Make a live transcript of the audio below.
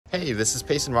Hey, this is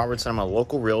Payson Robertson. I'm a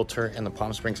local realtor in the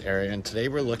Palm Springs area, and today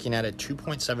we're looking at a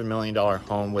 $2.7 million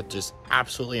home with just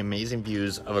absolutely amazing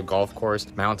views of a golf course,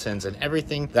 mountains, and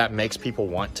everything that makes people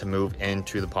want to move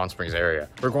into the Palm Springs area.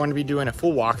 We're going to be doing a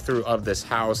full walkthrough of this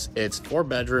house. It's 4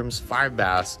 bedrooms, 5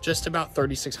 baths, just about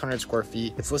 3,600 square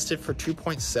feet. It's listed for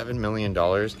 $2.7 million,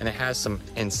 and it has some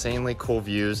insanely cool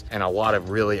views and a lot of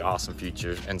really awesome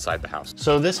features inside the house.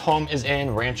 So this home is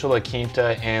in Rancho La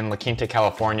Quinta in La Quinta,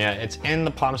 California. It's in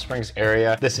the Palm Springs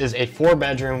area. This is a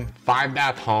 4-bedroom,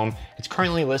 5-bath home. It's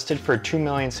currently listed for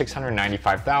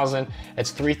 $2,695,000.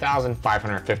 It's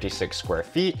 3,556 square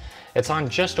feet. It's on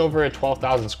just over a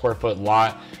 12,000 square foot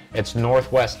lot. It's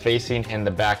northwest facing in the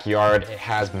backyard. It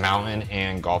has mountain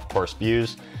and golf course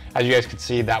views. As you guys can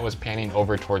see, that was panning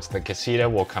over towards the casita.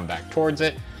 We'll come back towards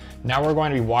it. Now we're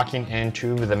going to be walking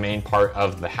into the main part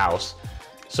of the house.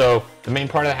 So the main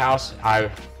part of the house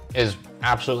is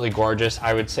absolutely gorgeous.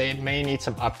 I would say it may need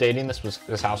some updating.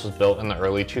 This house was built in the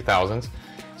early 2000s.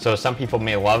 So some people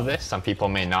may love this, some people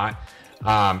may not.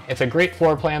 It's a great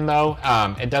floor plan though.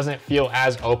 It doesn't feel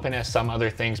as open as some other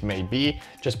things may be,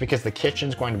 just because the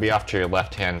kitchen's going to be off to your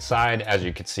left-hand side, as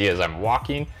you can see as I'm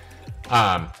walking.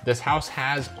 This house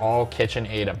has all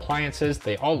KitchenAid appliances.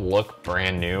 They all look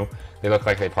brand new. They look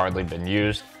like they've hardly been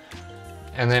used.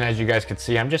 And then as you guys can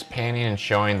see, I'm just panning and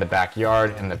showing the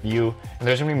backyard and the view. And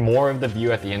there's gonna be more of the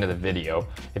view at the end of the video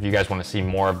if you guys wanna see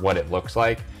more of what it looks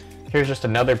like. Here's just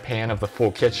another pan of the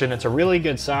full kitchen. It's a really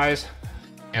good size.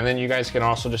 And then you guys can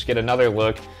also just get another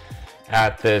look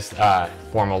at this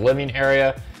formal living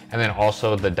area, and then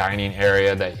also the dining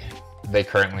area that they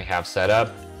currently have set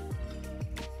up.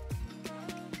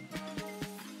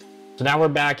 So now we're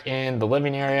back in the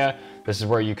living area. This is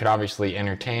where you could obviously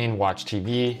entertain, watch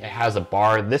TV. It has a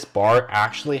bar. This bar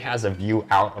actually has a view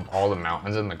out of all the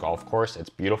mountains in the golf course. It's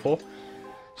beautiful.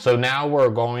 So now we're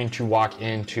going to walk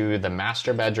into the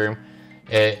master bedroom.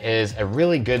 It is a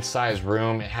really good sized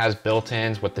room. It has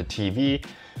built-ins with the TV.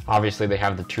 Obviously they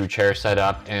have the 2 chairs set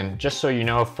up, and just so you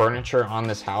know, furniture on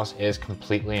this house is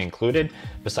completely included,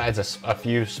 besides a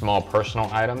few small personal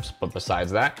items. But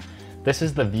besides that, this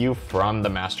is the view from the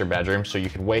master bedroom, so you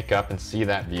can wake up and see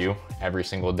that view every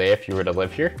single day if you were to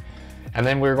live here. And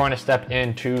then we're going to step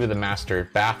into the master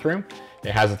bathroom. It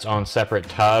has its own separate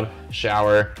tub,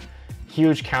 shower,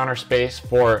 huge counter space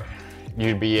for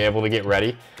you to be able to get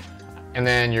ready. And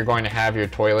then you're going to have your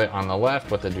toilet on the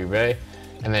left with the duvet.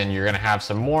 And then you're gonna have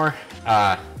some more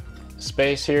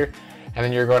space here. And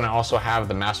then you're going to also have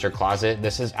the master closet.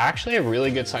 This is actually a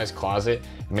really good sized closet.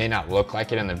 It may not look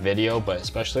like it in the video, but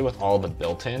especially with all the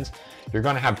built-ins, you're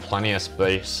going to have plenty of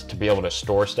space to be able to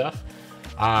store stuff.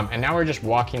 And now we're just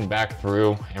walking back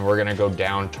through, and we're going to go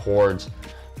down towards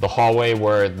the hallway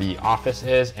where the office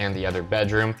is and the other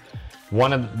bedroom.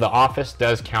 One of the office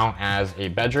does count as a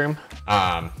bedroom,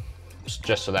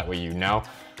 just so that way you know,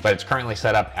 but it's currently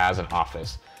set up as an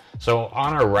office. So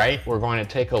on our right, we're going to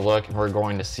take a look and we're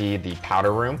going to see the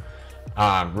powder room.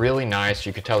 Really nice.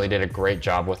 You could tell they did a great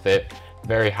job with it.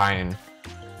 Very high end.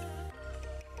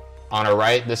 On our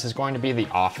right, this is going to be the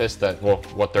office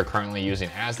what they're currently using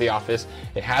as the office.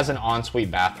 It has an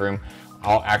ensuite bathroom.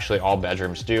 Actually, all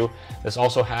bedrooms do. This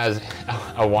also has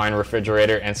a wine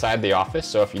refrigerator inside the office.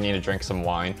 So if you need to drink some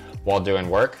wine while doing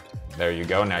work, there you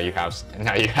go. Now you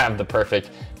have the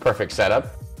perfect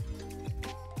setup.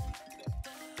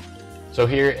 So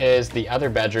here is the other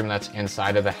bedroom that's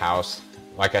inside of the house.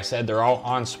 Like I said, they're all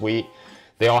en suite.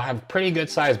 They all have pretty good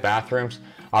sized bathrooms.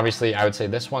 Obviously, I would say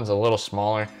this one's a little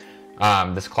smaller.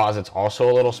 This closet's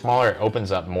also a little smaller. It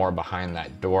opens up more behind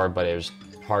that door, but it was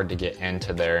hard to get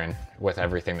into there and with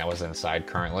everything that was inside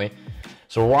currently.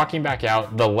 So we're walking back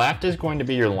out. The left is going to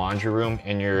be your laundry room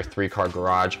and your 3-car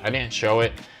garage. I didn't show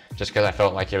it just because I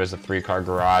felt like it was a 3-car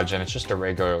garage and it's just a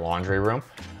regular laundry room.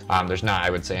 There's not, I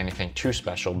would say, anything too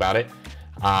special about it.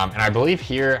 And I believe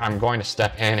here I'm going to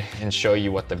step in and show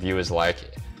you what the view is like.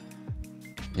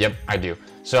 Yep, I do.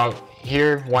 So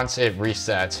here, once it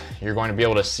resets, you're going to be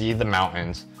able to see the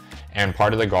mountains and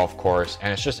part of the golf course,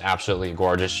 and it's just absolutely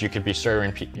gorgeous. You could be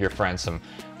serving your friends some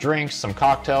drinks, some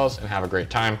cocktails, and have a great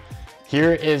time.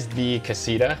 Here is the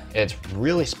casita. It's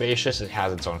really spacious. It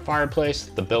has its own fireplace,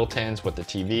 the built-ins with the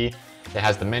TV. It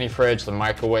has the mini fridge, the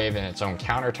microwave, and its own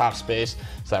countertop space.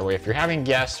 So that way, if you're having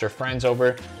guests or friends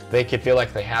over, they could feel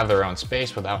like they have their own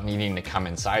space without needing to come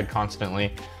inside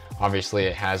constantly. Obviously,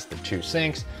 it has the 2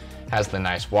 sinks, has the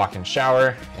nice walk-in shower,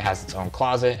 it has its own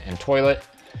closet and toilet.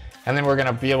 And then we're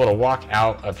gonna be able to walk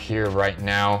out of here right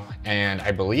now. And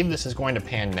I believe this is going to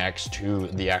pan next to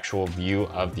the actual view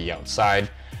of the outside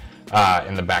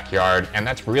in the backyard. And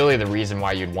that's really the reason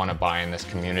why you'd wanna buy in this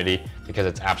community, because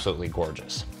it's absolutely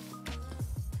gorgeous.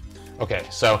 Okay,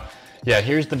 so yeah,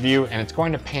 here's the view, and it's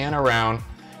going to pan around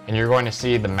and you're going to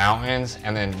see the mountains,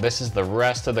 and then this is the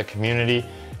rest of the community.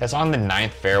 It's on the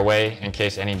 9th fairway, in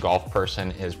case any golf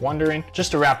person is wondering. Just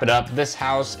to wrap it up, this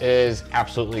house is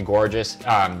absolutely gorgeous.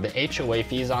 The HOA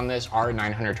fees on this are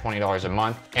 $920 a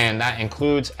month, and that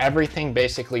includes everything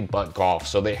basically but golf.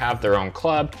 So they have their own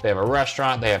club, they have a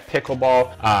restaurant, they have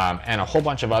pickleball, and a whole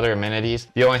bunch of other amenities.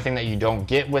 The only thing that you don't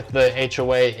get with the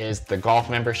HOA is the golf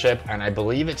membership, and I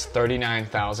believe it's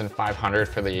 $39,500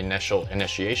 for the initial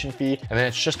initiation fee, and then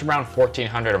it's just around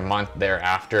 $1,400 a month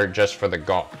thereafter just for the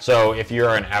golf. So if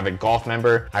you're an avid golf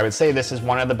member, I would say this is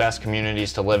one of the best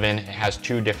communities to live in. It has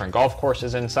 2 different golf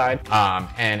courses inside,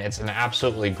 and it's an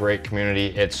absolutely great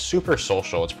community. It's super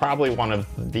social. It's probably one of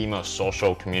the most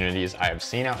social communities I have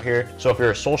seen out here. So if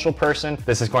you're a social person,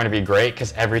 this is going to be great,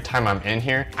 because every time I'm in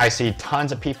here, I see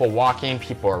tons of people walking,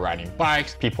 people are riding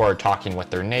bikes, people are talking with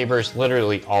their neighbors,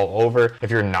 literally all over. If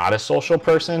you're not a social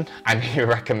person, I may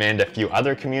recommend a few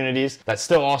other communities that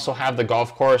still also have the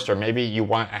golf course, or maybe you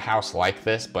want a house like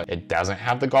this, but it doesn't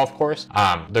have the golf course.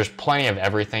 There's plenty of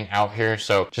everything out here,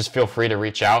 so just feel free to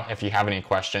reach out if you have any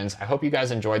questions. I hope you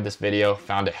guys enjoyed this video,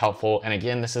 found it helpful, and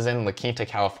again, this is in La Quinta,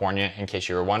 California, in case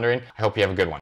you were wondering. I hope you have a good one.